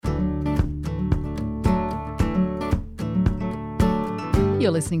You're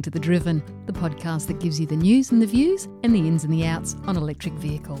listening to The Driven, the podcast that gives you the news and the views and the ins and the outs on electric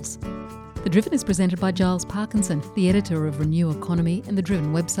vehicles. The Driven is presented by Giles Parkinson, the editor of Renew Economy and The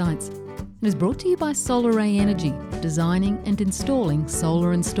Driven websites, and is brought to you by Solar Ray Energy, designing and installing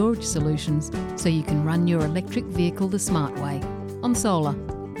solar and storage solutions so you can run your electric vehicle the smart way, on solar.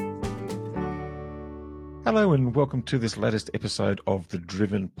 Hello and welcome to this latest episode of The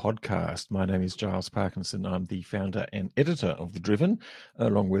Driven podcast. My name is Giles Parkinson. I'm the founder and editor of The Driven,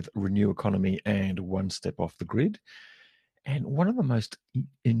 along with Renew Economy and One Step Off the Grid. And one of the most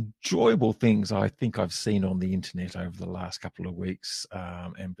enjoyable things I think I've seen on the internet over the last couple of weeks,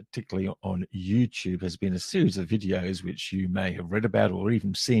 and particularly on YouTube, has been a series of videos which you may have read about or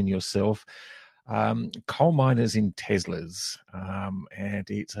even seen yourself. Coal miners in Teslas, and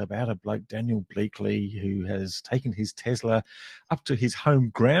it's about a bloke, Daniel Bleakley, who has taken his Tesla up to his home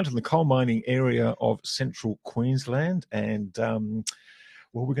ground in the coal mining area of central Queensland, and well,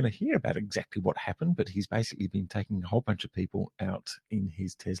 we're going to hear about exactly what happened, but he's basically been taking a whole bunch of people out in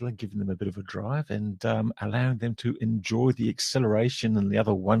his Tesla, giving them a bit of a drive and allowing them to enjoy the acceleration and the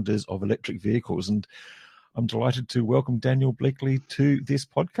other wonders of electric vehicles. And I'm delighted to welcome Daniel Bleakley to this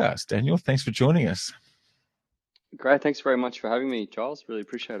podcast. Daniel, thanks for joining us. Great. Thanks very much for having me, Giles. Really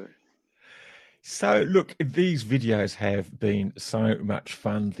appreciate it. So, look, these videos have been so much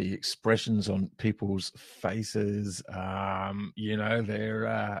fun. The expressions on people's faces,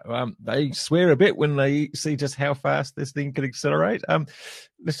 they swear a bit when they see just how fast this thing can accelerate.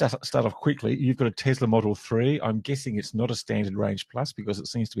 Let's just start off quickly. You've got a Tesla Model 3. I'm guessing it's not a standard range plus because it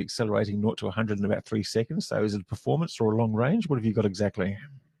seems to be accelerating 0 to 100 in about 3 seconds. So is it a performance or a long range? What have you got exactly?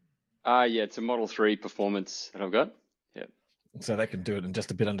 Yeah, it's a Model 3 performance that I've got. Yeah. So they can do it in just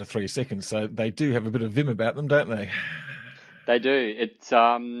a bit under 3 seconds. So they do have a bit of vim about them, don't they? They do. It's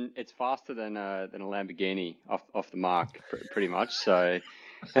faster than a Lamborghini off the mark, pretty much. So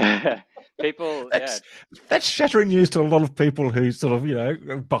people, that's shattering news to a lot of people who sort of,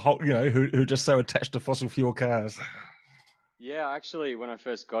 who are just so attached to fossil fuel cars. Yeah, actually, when I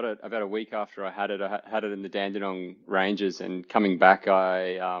first got it, about a week after I had it in the Dandenong Ranges, and coming back,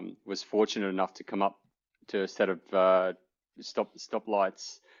 I was fortunate enough to come up to a set of stop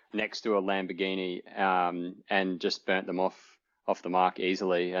lights next to a Lamborghini, and just burnt them off the mark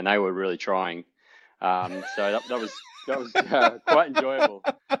easily, and they were really trying. So that was quite enjoyable.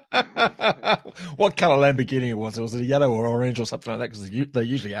 What colour Lamborghini was it? Was it a yellow or orange or something like that? Because they're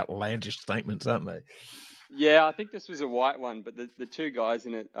usually outlandish statements, aren't they? Yeah, I think this was a white one, but the two guys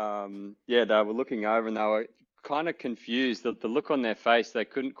in it, they were looking over and they were kind of confused. The look on their face, they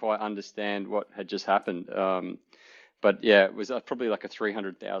couldn't quite understand what had just happened. But yeah, it was probably like a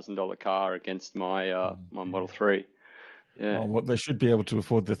 $300,000 car against my my Model 3. Yeah. Well, they should be able to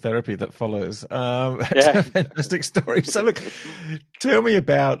afford the therapy that follows. It's a fantastic story. So look, tell me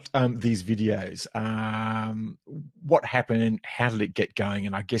about these videos. What happened? How did it get going?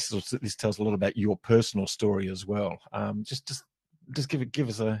 And I guess this tells a lot about your personal story as well. Just give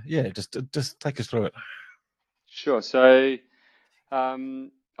us just take us through it. Sure. So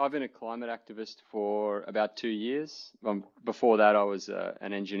I've been a climate activist for about 2 years. Before that, I was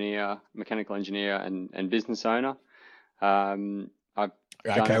an engineer, mechanical engineer, and business owner. What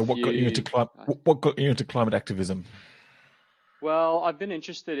got you into climate activism? Well, I've been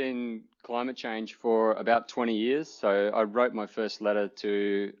interested in climate change for about 20 years. So I wrote my first letter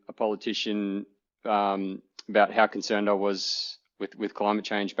to a politician about how concerned I was with climate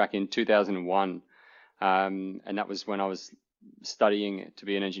change back in 2001. And that was when I was studying to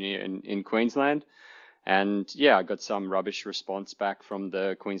be an engineer in Queensland. And yeah, I got some rubbish response back from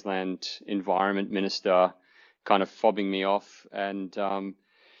the Queensland Environment Minister, kind of fobbing me off. And then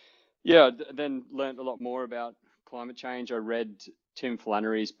learned a lot more about climate change. I read Tim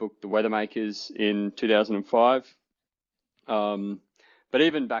Flannery's book, The Weathermakers, in 2005. But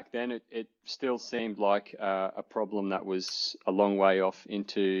even back then, it still seemed like a problem that was a long way off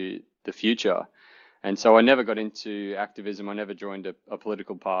into the future. And so I never got into activism. I never joined a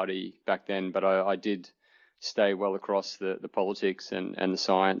political party back then, but I did stay well across the politics and the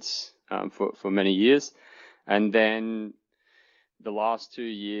science for many years. And then the last 2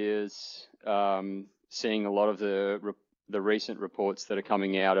 years, seeing a lot of the recent reports that are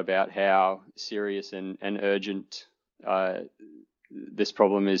coming out about how serious and urgent this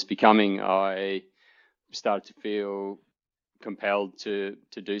problem is becoming, I started to feel compelled to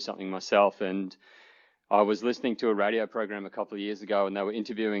do something myself. And I was listening to a radio program a couple of years ago, and they were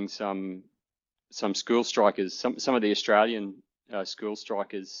interviewing some school strikers, some of the Australian school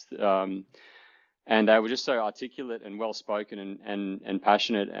strikers, and they were just so articulate and well spoken and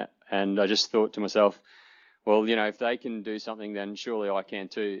passionate. And I just thought to myself, well, if they can do something, then surely I can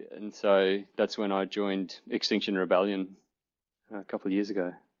too. And so that's when I joined Extinction Rebellion a couple of years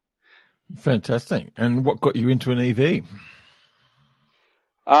ago. Fantastic. And what got you into an EV?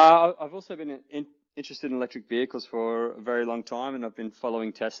 I've also been interested in electric vehicles for a very long time, and I've been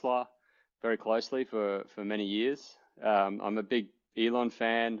following Tesla very closely for many years. I'm a big Elon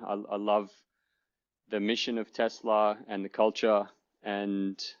fan. I love the mission of Tesla and the culture.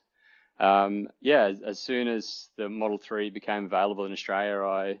 And as soon as the Model 3 became available in Australia,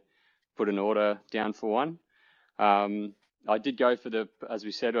 I put an order down for one. I did go for as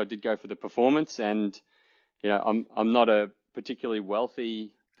we said, I did go for the performance, and I'm not a particularly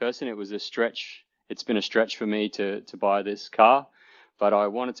wealthy person. It was a stretch. It's been a stretch for me to buy this car, but I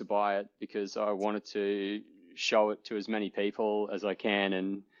wanted to buy it because I wanted to show it to as many people as I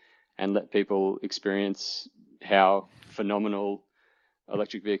can and let people experience how phenomenal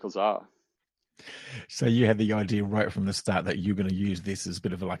electric vehicles are. So you had the idea right from the start that you're going to use this as a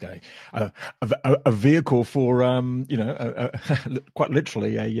bit of like a vehicle for quite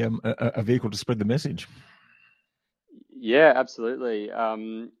literally a vehicle to spread the message. Yeah, absolutely.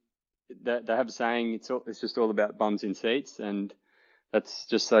 They have a saying, it's just all about bums in seats, and that's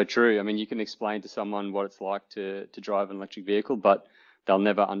just so true. I mean, you can explain to someone what it's like to drive an electric vehicle, but they'll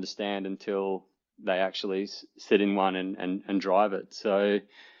never understand until they actually sit in one and drive it. So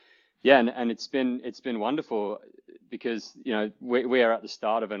yeah, and it's been wonderful because we are at the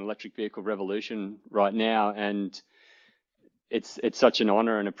start of an electric vehicle revolution right now, and it's such an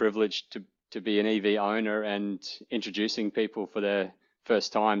honor and a privilege to be an EV owner and introducing people for their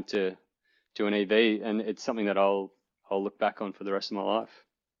first time to an EV, and it's something that I'll look back on for the rest of my life.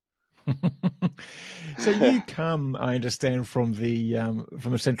 So you come, I understand, from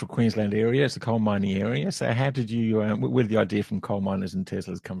the central Queensland area. It's a coal mining area. So how did you, where did the idea from coal miners and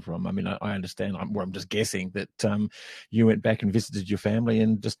Teslas come from? I mean, I understand, I'm just guessing that you went back and visited your family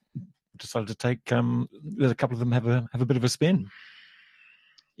and just decided to take, let a couple of them have a bit of a spin.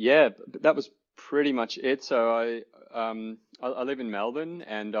 Yeah, that was pretty much it. So I live in Melbourne,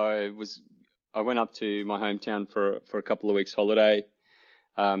 and I went up to my hometown for a couple of weeks holiday.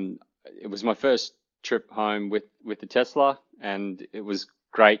 It was my first trip home with the Tesla, and it was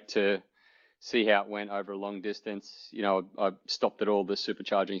great to see how it went over a long distance. I stopped at all the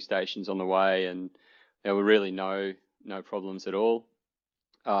supercharging stations on the way, and there were really no problems at all.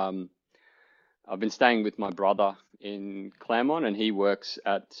 I've been staying with my brother in Claremont, and he works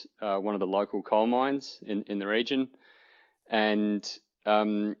at one of the local coal mines in the region. And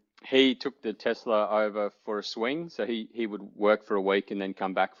he took the Tesla over for a swing. So he would work for a week and then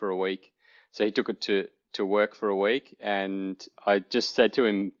come back for a week. So he took it to work for a week. And I just said to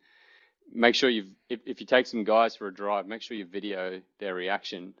him, make sure if you take some guys for a drive, make sure you video their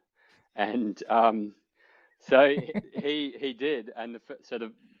reaction. And so he did. And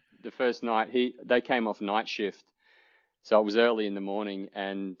the first night they came off night shift, so it was early in the morning,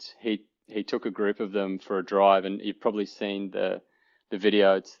 and he took a group of them for a drive, and you've probably seen the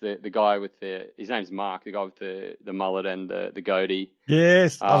video. It's the guy with his name's Mark, the guy with the mullet and the goatee.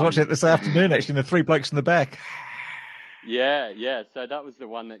 Yes, I was watching it this afternoon, actually, the three blokes in the back. Yeah. So that was the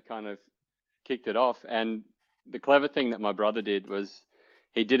one that kind of kicked it off. And the clever thing that my brother did was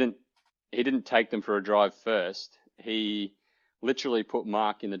he didn't take them for a drive first. He literally put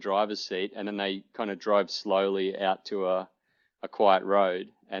Mark in the driver's seat, and then they kind of drove slowly out to a quiet road.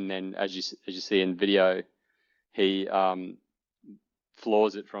 And then, as you see in video, he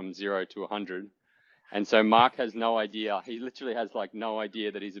floors it from 0 to 100. And so Mark has no idea. He literally has no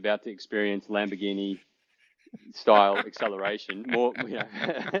idea that he's about to experience Lamborghini style acceleration.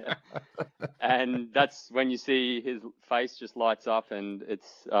 And that's when you see his face just lights up, and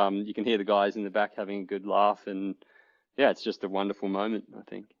it's you can hear the guys in the back having a good laugh, and yeah, it's just a wonderful moment, I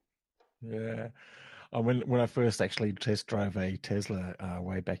think. Yeah. When I first actually test drove a Tesla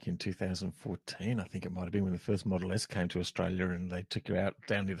way back in 2014, I think it might have been when the first Model S came to Australia, and they took you out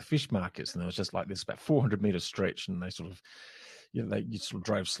down near the fish markets, and there was just like this about 400-meter stretch, and they sort of, you sort of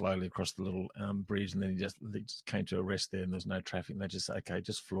drove slowly across the little bridge, and then they just came to a rest there, and there's no traffic, and they just said, okay,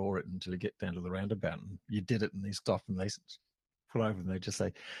 just floor it until you get down to the roundabout, and you did it, and they stopped, and they pull over, and they just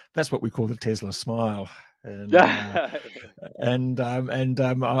say, that's what we call the Tesla smile. And I'm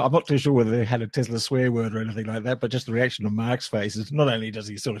not too sure whether they had a Tesla swear word or anything like that, but just the reaction on Mark's face is not only does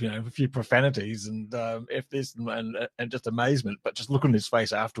he sort of, a few profanities and F this and just amazement, but just look on his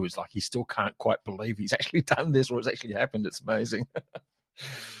face afterwards, like he still can't quite believe he's actually done this or it's actually happened. It's amazing.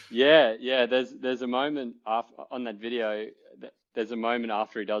 Yeah. There's a moment on that video. There's a moment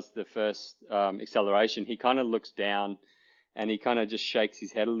after he does the first acceleration. He kind of looks down, and he kind of just shakes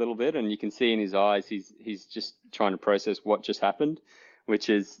his head a little bit, and you can see in his eyes he's just trying to process what just happened, which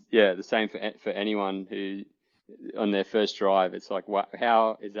is the same for anyone who on their first drive. It's like, what?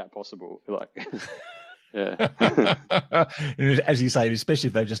 How is that possible? Like, yeah. As you say, especially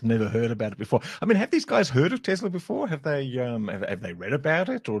if they've just never heard about it before. I mean, have these guys heard of Tesla before? Have they have they read about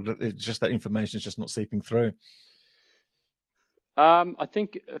it, or it's just that information is just not seeping through? I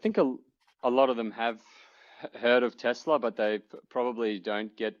think a lot of them have heard of Tesla, but they probably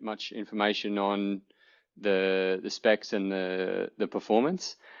don't get much information on the specs and the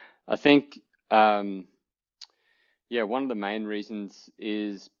performance. I think one of the main reasons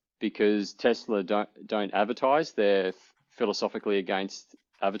is because Tesla don't advertise. They're philosophically against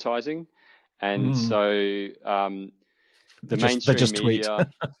advertising, and so the mainstream media.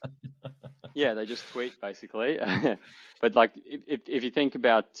 Yeah, they just tweet basically. But like if you think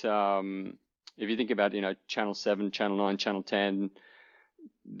about Channel 7, Channel 9, Channel 10,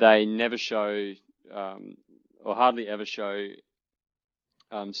 they never show or hardly ever show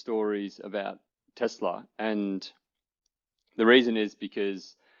stories about Tesla, and the reason is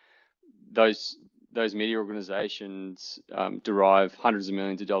because those media organizations derive hundreds of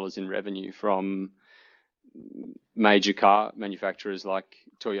millions of dollars in revenue from major car manufacturers like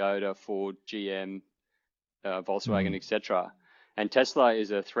Toyota, Ford, GM, Volkswagen, etc. And Tesla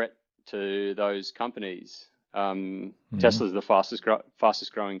is a threat to those companies. Tesla is the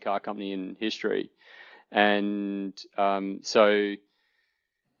fastest growing car company in history, and so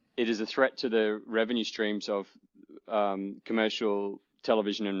it is a threat to the revenue streams of commercial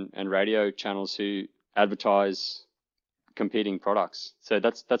television and radio channels who advertise competing products. So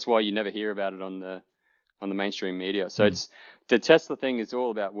that's why you never hear about it on the mainstream media. So it's the Tesla thing is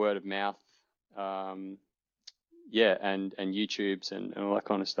all about word of mouth, and YouTubes and all that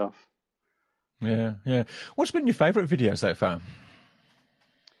kind of stuff. Yeah. What's been your favorite video so far?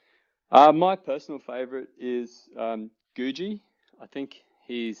 My personal favorite is Gucci. I think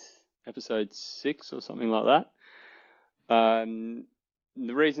he's episode 6 or something like that.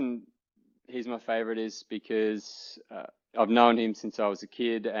 The reason he's my favorite is because I've known him since I was a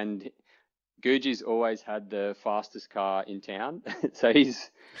kid, and Gucci's always had the fastest car in town. So he's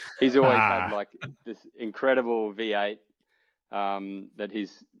always had like this incredible V8 that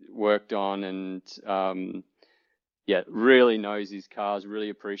he's worked on, and really knows his cars, really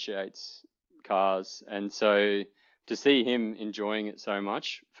appreciates cars, and so to see him enjoying it so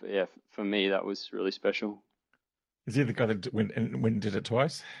much, for me that was really special. Is he the guy that went and did it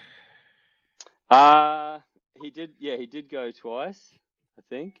twice? He did go twice, I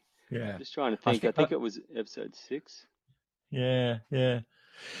think. Yeah. Just trying to think. I think it was episode 6. Yeah.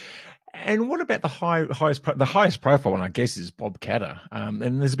 And what about the highest profile one? I guess is Bob Catter.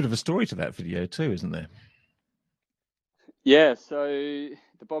 And there's a bit of a story to that video too, isn't there? Yeah. So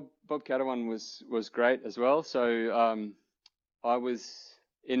the Bob Catter one was great as well. So I was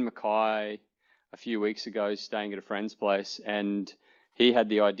in Mackay a few weeks ago, staying at a friend's place, and he had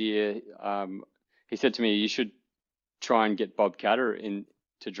the idea. He said to me, "You should try and get Bob Catter in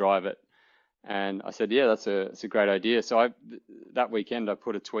to drive it." And I said, "Yeah, that's a great idea." So that weekend I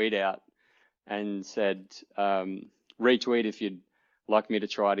put a tweet out and said, "Retweet if you'd like me to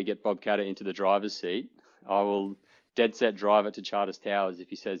try to get Bob Catter into the driver's seat. I will dead set drive it to Charters Towers if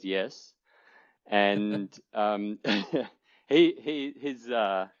he says yes." And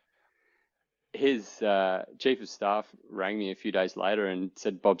his chief of staff rang me a few days later and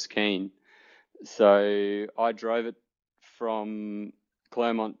said Bob's keen. So I drove it from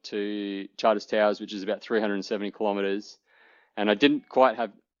Claremont to Charters Towers, which is about 370 kilometers. And I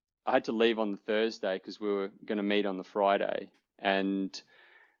had to leave on the Thursday because we were going to meet on the Friday. And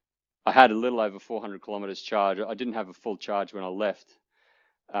I had a little over 400 kilometers charge. I didn't have a full charge when I left.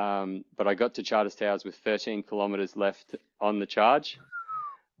 But I got to Charters Towers with 13 kilometers left on the charge.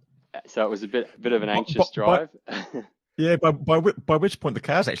 So it was a bit of an anxious drive. Yeah, by which point the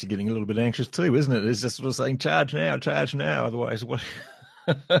car's actually getting a little bit anxious too, isn't it? It's just sort of saying, charge now, otherwise what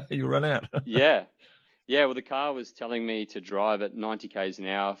you'll run out. Yeah, well, the car was telling me to drive at 90 k's an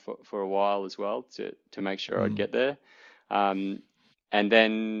hour for a while as well to make sure I'd get there. And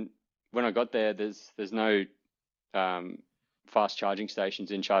then when I got there, there's no fast charging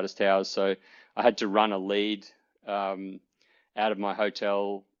stations in Charters Towers, so I had to run a lead out of my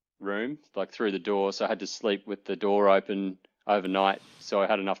hotel room, like through the door. So I had to sleep with the door open overnight, so I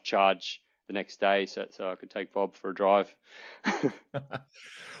had enough charge the next day so I could take Bob for a drive.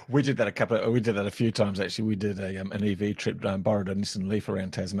 We did that we did that a few times actually. We did an EV trip, borrowed a Nissan Leaf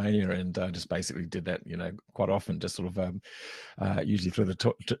around Tasmania, and just basically did that, quite often, just sort of usually through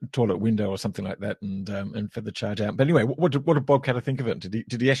the toilet window or something like that, and for the charge out. But anyway, what did Bob Catter think of it?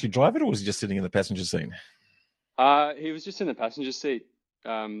 Did he actually drive it, or was he just sitting in the passenger seat? He was just in the passenger seat.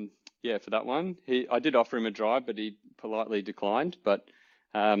 Yeah, for that one. I did offer him a drive, but he politely declined. But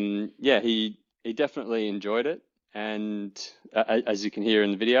he definitely enjoyed it, and as you can hear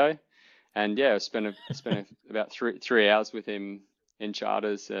in the video, and I spent about 3 hours with him in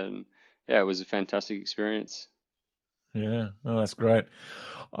charters, and it was a fantastic experience. Yeah, oh, that's great.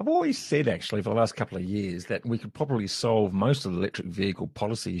 I've always said, actually, for the last couple of years, that we could probably solve most of the electric vehicle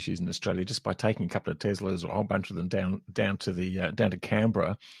policy issues in Australia just by taking a couple of Teslas or a whole bunch of them down to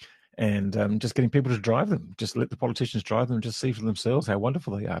Canberra, and just getting people to drive them. Just let the politicians drive them and just see for themselves how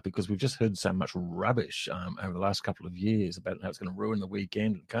wonderful they are, because we've just heard so much rubbish over the last couple of years about how it's going to ruin the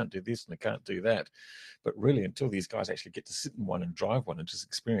weekend and can't do this and they can't do that. But really, until these guys actually get to sit in one and drive one and just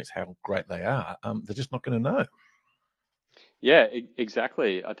experience how great they are, they're just not going to know. Yeah,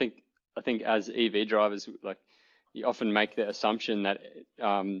 exactly. I think as EV drivers, like, you often make the assumption that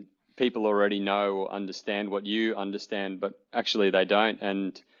people already know or understand what you understand, but actually they don't.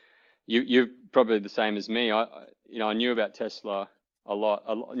 And you're probably the same as me. I knew about Tesla a lot.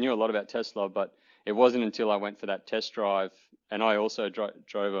 I knew a lot about Tesla, but it wasn't until I went for that test drive, and I also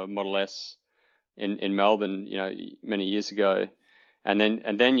drove a Model S in Melbourne, many years ago, and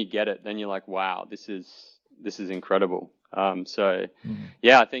then you get it. Then you're like, wow, this is incredible. I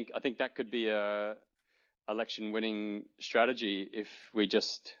think that could be a election winning strategy if we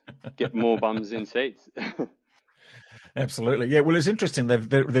just get more bums in seats. Absolutely. Yeah. Well, it's interesting.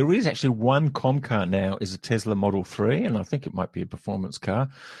 There is actually one com car now is a Tesla Model 3, and I think it might be a performance car.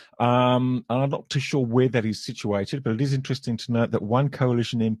 And I'm not too sure where that is situated, but it is interesting to note that one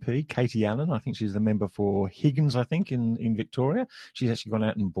Coalition MP, Katie Allen, I think she's the member for Higgins, I think, in Victoria, she's actually gone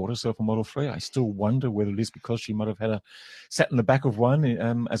out and bought herself a Model 3. I still wonder whether it is because she might have sat in the back of one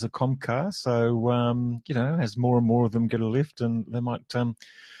as a com car. So, as more and more of them get a lift, and they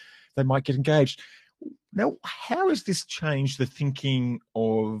might get engaged. Now, how has this changed the thinking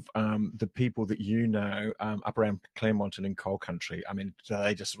of the people that up around Claremont and in coal country? I mean, do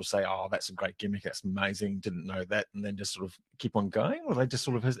they just sort of say, "Oh, that's a great gimmick, that's amazing, didn't know that," and then just sort of keep on going, or they just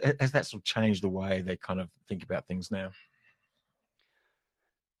sort of has that sort of changed the way they kind of think about things now?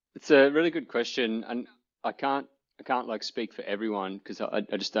 It's a really good question, and I can't like speak for everyone because I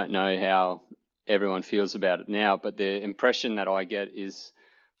just don't know how everyone feels about it now. But the impression that I get is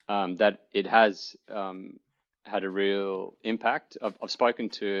that it has had a real impact. I've spoken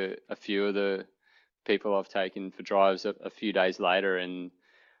to a few of the people I've taken for drives a few days later, and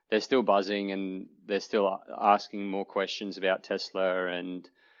they're still buzzing and they're still asking more questions about Tesla. And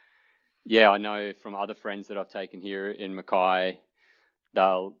I know from other friends that I've taken here in Mackay,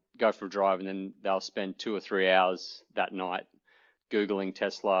 they'll go for a drive and then they'll spend 2 or 3 hours that night Googling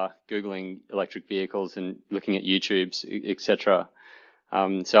Tesla, Googling electric vehicles and looking at YouTube's, etc.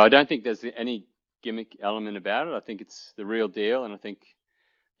 So I don't think there's any gimmick element about it. I think it's the real deal, and I think,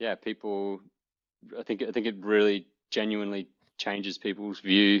 I think it really genuinely changes people's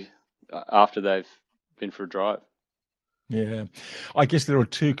view after they've been for a drive. Yeah, I guess there are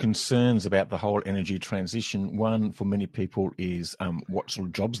two concerns about the whole energy transition. One, for many people, is what sort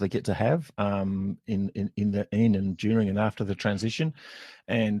of jobs they get to have in and during and after the transition,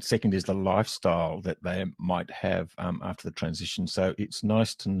 and second is the lifestyle that they might have after the transition. So it's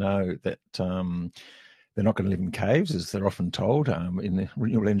nice to know that they're not going to live in caves, as they're often told, in the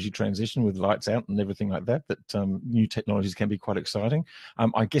renewable energy transition with lights out and everything like that, new technologies can be quite exciting.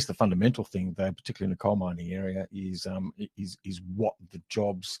 I guess the fundamental thing, though, particularly in the coal mining area, is what the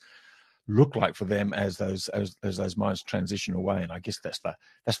jobs look like for them as those mines transition away. And I guess that's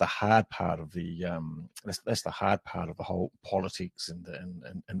the hard part of the that's the hard part of the whole politics and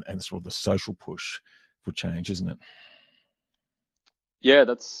sort of the social push for change, isn't it? Yeah,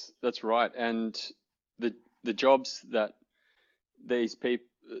 that's right. And the jobs that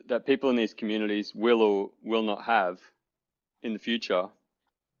people in these communities will or will not have in the future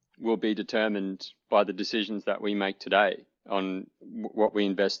will be determined by the decisions that we make today on what we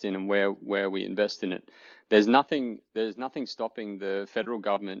invest in and where we invest in it. There's nothing stopping the federal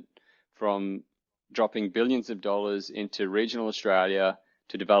government from dropping billions of dollars into regional Australia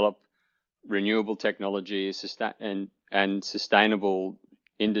to develop renewable technology and sustainable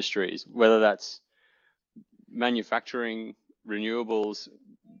industries, whether that's manufacturing renewables,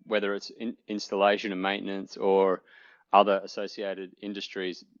 whether it's installation and maintenance or other associated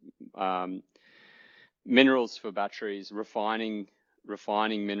industries, minerals for batteries, refining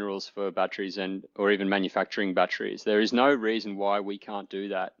refining minerals for batteries or even manufacturing batteries. There is no reason why we can't do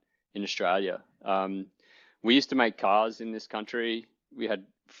that in Australia. We used to make cars in this country. We had,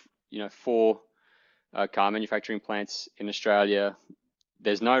 4 car manufacturing plants in Australia.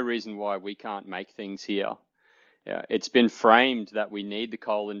 There's no reason why we can't make things here. Yeah, it's been framed that we need the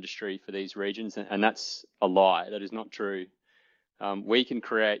coal industry for these regions, and that's a lie. That is not true. We can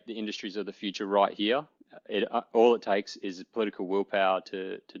create the industries of the future right here. All it takes is political willpower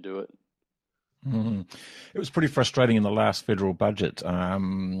to do it. Mm-hmm. It was pretty frustrating in the last federal budget. There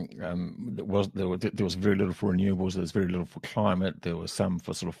was very little for renewables. There was very little for climate. There was some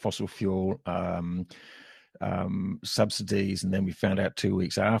for sort of fossil fuel subsidies, and then we found out 2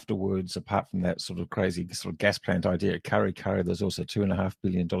 weeks afterwards, apart from that sort of crazy sort of gas plant idea at Kurri Kurri, there's also $2.5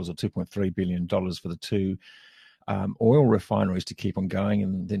 billion or $2.3 billion for the 2 oil refineries to keep on going.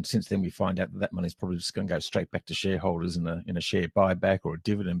 And then since then we find out that money's probably just going to go straight back to shareholders in a share buyback or a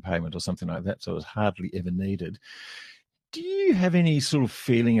dividend payment or something like that. So it's hardly ever needed. Do you have any sort of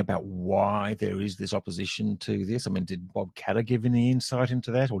feeling about why there is this opposition to this? I mean, did Bob Katter give any insight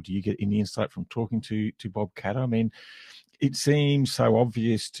into that, or do you get any insight from talking to Bob Katter? I mean, it seems so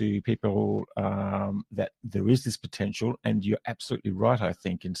obvious to people that there is this potential, and you're absolutely right, I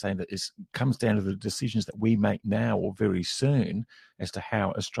think, in saying that it comes down to the decisions that we make now or very soon as to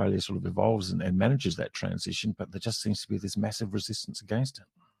how Australia sort of evolves and manages that transition, but there just seems to be this massive resistance against it.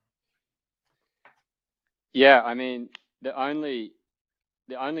 Yeah, I mean, the only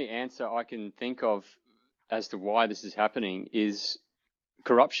answer I can think of as to why this is happening is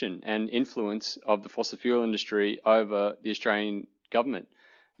corruption and influence of the fossil fuel industry over the Australian government.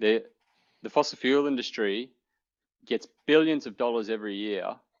 The fossil fuel industry gets billions of dollars every year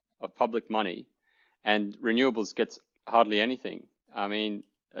of public money, and renewables gets hardly anything. I mean,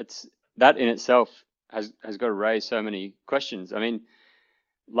 that in itself has got to raise so many questions. I mean,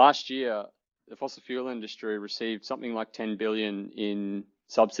 last year the fossil fuel industry received something like 10 billion in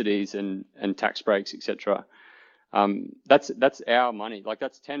subsidies and tax breaks, etc. That's our money. Like,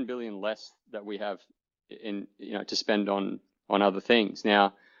 that's 10 billion less that we have in to spend on other things.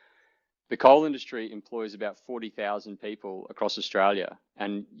 Now, the coal industry employs about 40,000 people across Australia,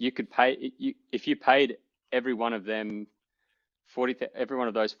 and you could pay if you paid every one of them every one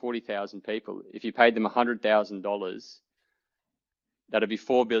of those 40,000 people, if you paid them $100,000, that'd be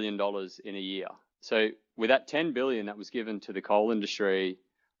 $4 billion in a year. So with that 10 billion that was given to the coal industry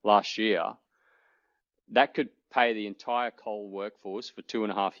last year, that could pay the entire coal workforce for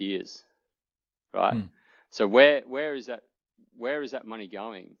 2.5 years, right? So where is that money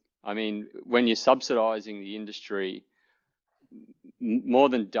going? I mean, when you're subsidizing the industry more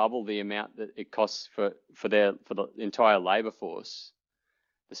than double the amount that it costs for the entire labor force,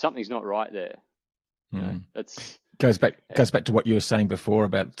 something's not right there. That's goes back to what you were saying before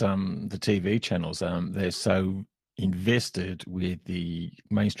about the TV channels. They're so invested with the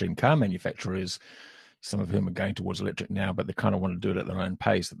mainstream car manufacturers, some of whom are going towards electric now, but they kind of want to do it at their own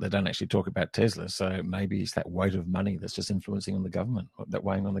pace, that they don't actually talk about Tesla. So maybe it's that weight of money that's just influencing on the government, that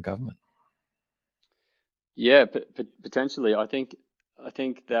weighing on the government. Yeah, potentially. I think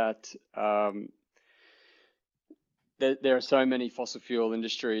that there are so many fossil fuel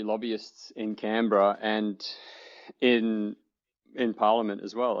industry lobbyists in Canberra and in Parliament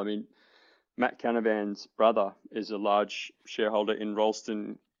as well. I mean, Matt Canavan's brother is a large shareholder in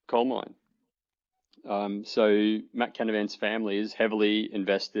Rolleston coal mine. So Matt Canavan's family is heavily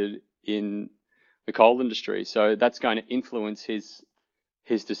invested in the coal industry. So that's going to influence his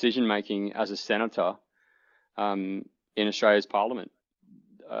decision making as a senator in Australia's Parliament.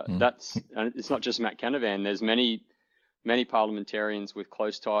 And it's not just Matt Canavan. There's many parliamentarians with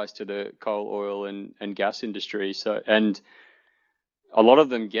close ties to the coal, oil, and gas industry. So, and a lot of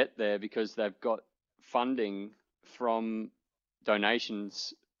them get there because they've got funding from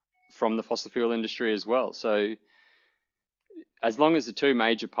donations from the fossil fuel industry as well. So as long as the two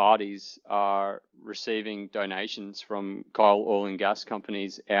major parties are receiving donations from coal, oil, and gas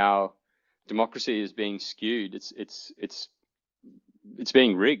companies, our democracy is being skewed. It's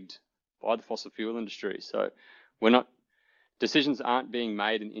being rigged by the fossil fuel industry. So decisions aren't being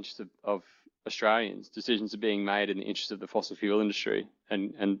made in the interest of Australians. Decisions are being made in the interest of the fossil fuel industry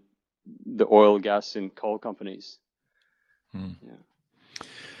and the oil, gas, and coal companies. Yeah.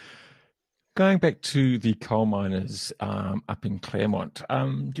 Going back to the coal miners up in Claremont,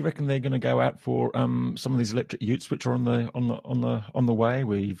 do you reckon they're going to go out for some of these electric utes which are on the way?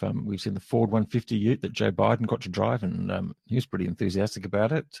 We've seen the Ford 150 ute that Joe Biden got to drive, and he was pretty enthusiastic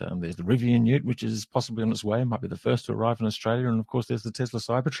about it. There's the Rivian ute, which is possibly on its way, might be the first to arrive in Australia, and of course there's the Tesla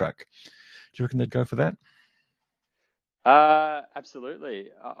Cybertruck. Do you reckon they'd go for that? Absolutely.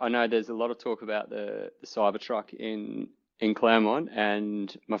 I know there's a lot of talk about the Cybertruck in Claremont,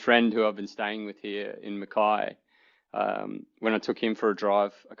 and my friend who I've been staying with here in Mackay, when I took him for a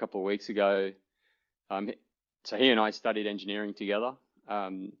drive a couple of weeks ago, um, so he and I studied engineering together,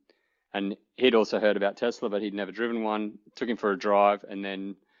 and he'd also heard about Tesla, but he'd never driven one. Took him for a drive, and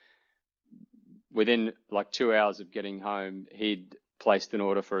then within like 2 hours of getting home, he'd placed an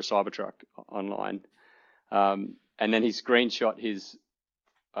order for a Cybertruck online. And then he screenshot his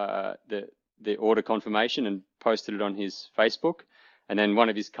the order confirmation and posted it on his Facebook. And then one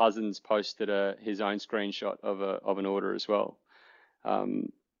of his cousins posted his own screenshot of an order as well.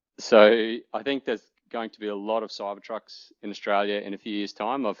 So I think there's going to be a lot of Cybertrucks in Australia in a few years'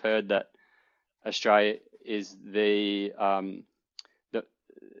 time. I've heard that Australia is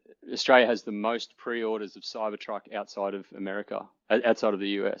Australia has the most pre-orders of Cybertruck outside of America, outside of the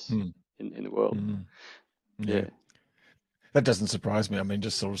US in the world. Yeah. That doesn't surprise me. I mean,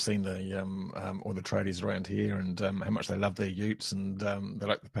 just sort of seeing all the tradies around here and how much they love their utes and they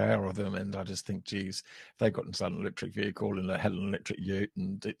like the power of them. And I just think, geez, if they've got inside an electric vehicle and they had an electric ute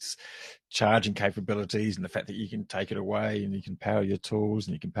and its charging capabilities and the fact that you can take it away and you can power your tools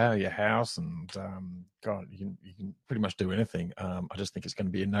and you can power your house and God, you can pretty much do anything. I just think it's going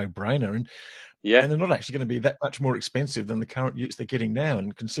to be a no-brainer. And they're not actually going to be that much more expensive than the current utes they're getting now.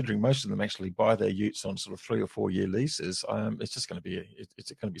 And considering most of them actually buy their utes on sort of 3 or 4 year leases, it's just going to be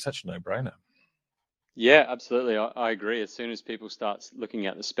it's going to be such a no-brainer. Yeah, absolutely. I agree. As soon as people start looking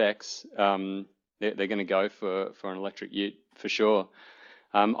at the specs, they're going to go for an electric ute for sure.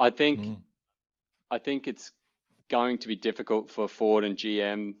 I think it's going to be difficult for Ford and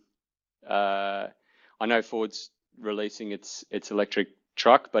GM. I know Ford's releasing its electric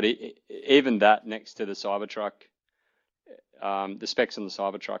truck, but even that next to the Cybertruck, the specs on the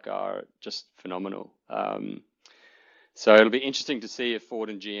Cybertruck are just phenomenal. So it'll be interesting to see if Ford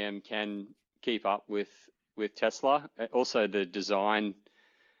and GM can keep up with Tesla. Also, the design.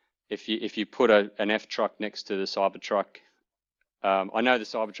 If you put an F truck next to the Cybertruck, I know the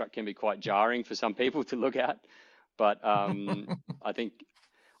Cybertruck can be quite jarring for some people to look at, but I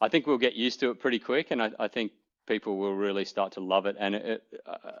think we'll get used to it pretty quick, and I think people will really start to love it, and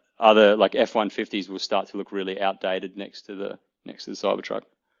other like F-150s will start to look really outdated next to the Cybertruck.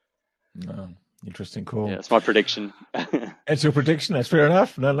 No, interesting call. Yeah, that's my prediction. That's your prediction. That's fair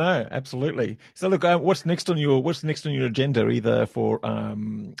enough. No, absolutely. So look, what's next on your agenda? Either for are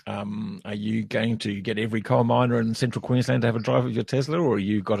you going to get every coal miner in Central Queensland to have a drive of your Tesla, or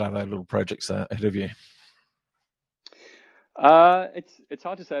you got other little projects ahead of you? It's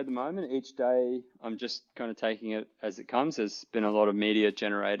hard to say at the moment. Each day, I'm just kind of taking it as it comes. There's been a lot of media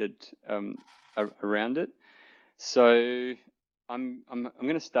generated around it, so I'm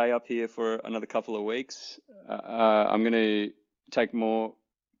going to stay up here for another couple of weeks. I'm going to take more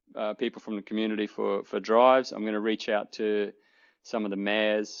people from the community for drives. I'm going to reach out to some of the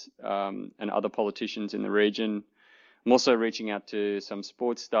mayors and other politicians in the region. I'm also reaching out to some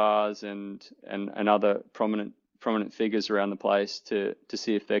sports stars and other prominent figures around the place to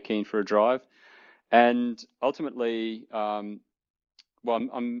see if they're keen for a drive. And ultimately, I've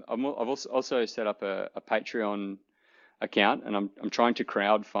also set up a Patreon account, and I'm trying to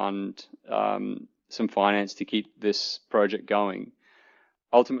crowdfund some finance to keep this project going.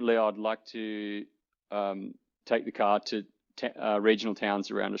 Ultimately, I'd like to take the car to regional towns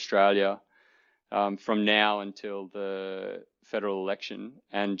around Australia from now until the federal election,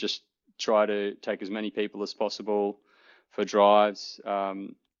 and just try to take as many people as possible for drives,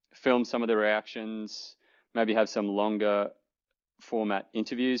 film some of the reactions, maybe have some longer format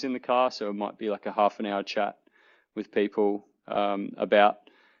interviews in the car. So it might be like a half an hour chat with people about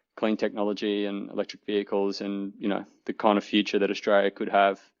clean technology and electric vehicles and, the kind of future that Australia could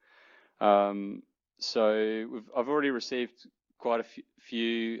have. So I've already received quite a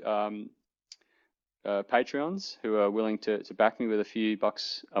few Patreons who are willing to back me with a few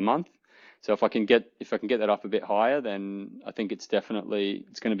bucks a month. So if I can get that up a bit higher, then I think it's going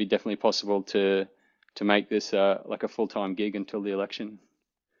to be definitely possible to make this like a full-time gig until the election.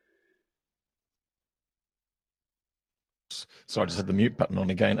 Sorry, I just had the mute button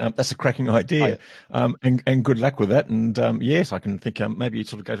on again. That's a cracking idea, and good luck with that. And yes, I can think maybe you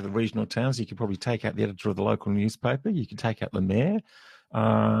sort of go to the regional towns. You could probably take out the editor of the local newspaper. You could take out the mayor.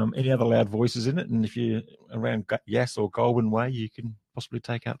 Any other loud voices in it, and if you're around Yass or Goulburn Way, you can possibly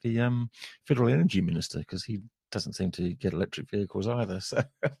take out the federal energy minister, because he doesn't seem to get electric vehicles either. So,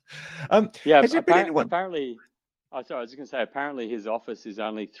 apparently, I was just going to say, apparently his office is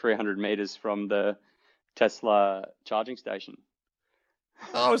only 300 meters from the Tesla charging station.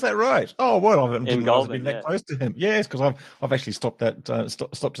 Oh, is that right? Oh, well, I didn't realise I'd been Goulburn, that yeah. close to him. Yes, because I've actually stopped at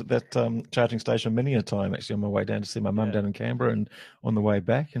that charging station many a time, actually, on my way down to see my mum Yeah. down in Canberra and on the way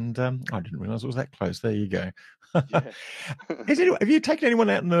back. And I didn't realise it was that close. There you go. Yeah. Have you taken anyone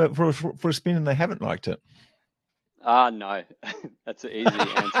out for a spin and they haven't liked it? No, that's an easy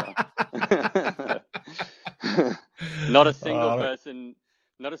answer. Not a single Uh, person,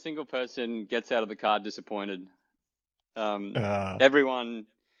 not a single person gets out of the car disappointed. uh,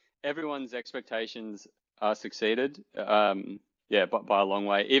 Everyone's expectations are succeeded. Yeah, but by a long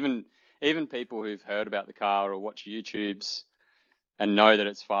way. Even people who've heard about the car or watch YouTubes and know that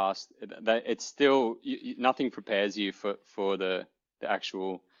it's fast, it's still nothing prepares you for the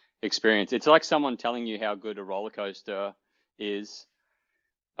actual experience. It's like someone telling you how good a roller coaster is,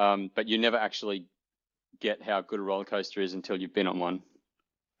 but you never actually get how good a roller coaster is until you've been on one.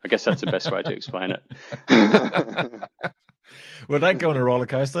 I guess that's the best way to explain it. Well, don't go on a roller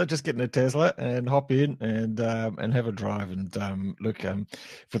coaster. Just get in a Tesla and hop in and have a drive. And look,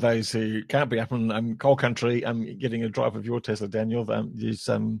 for those who can't be up in coal country, getting a drive of your Tesla, Daniel,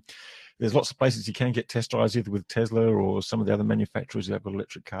 there's lots of places you can get test drives, either with Tesla or some of the other manufacturers who have got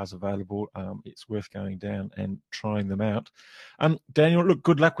electric cars available. It's worth going down and trying them out. Daniel, look,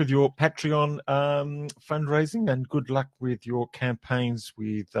 good luck with your Patreon fundraising, and good luck with your campaigns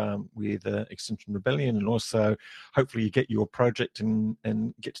with Extinction Rebellion, and also hopefully you get your project and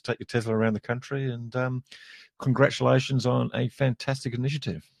get to take your Tesla around the country. And congratulations on a fantastic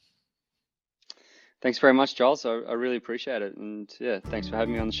initiative. Thanks very much, Giles. I really appreciate it. And yeah, thanks for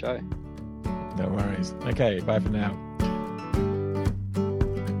having me on the show. No worries. Okay, bye for now.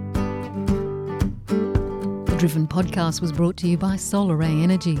 The Driven podcast was brought to you by SolarAy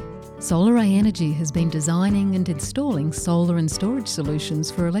Energy. SolarAy Energy has been designing and installing solar and storage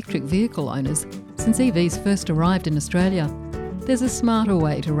solutions for electric vehicle owners since EVs first arrived in Australia. There's a smarter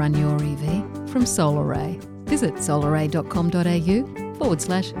way to run your EV from SolarAy. Visit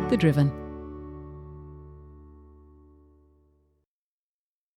solaray.com.au/thedriven.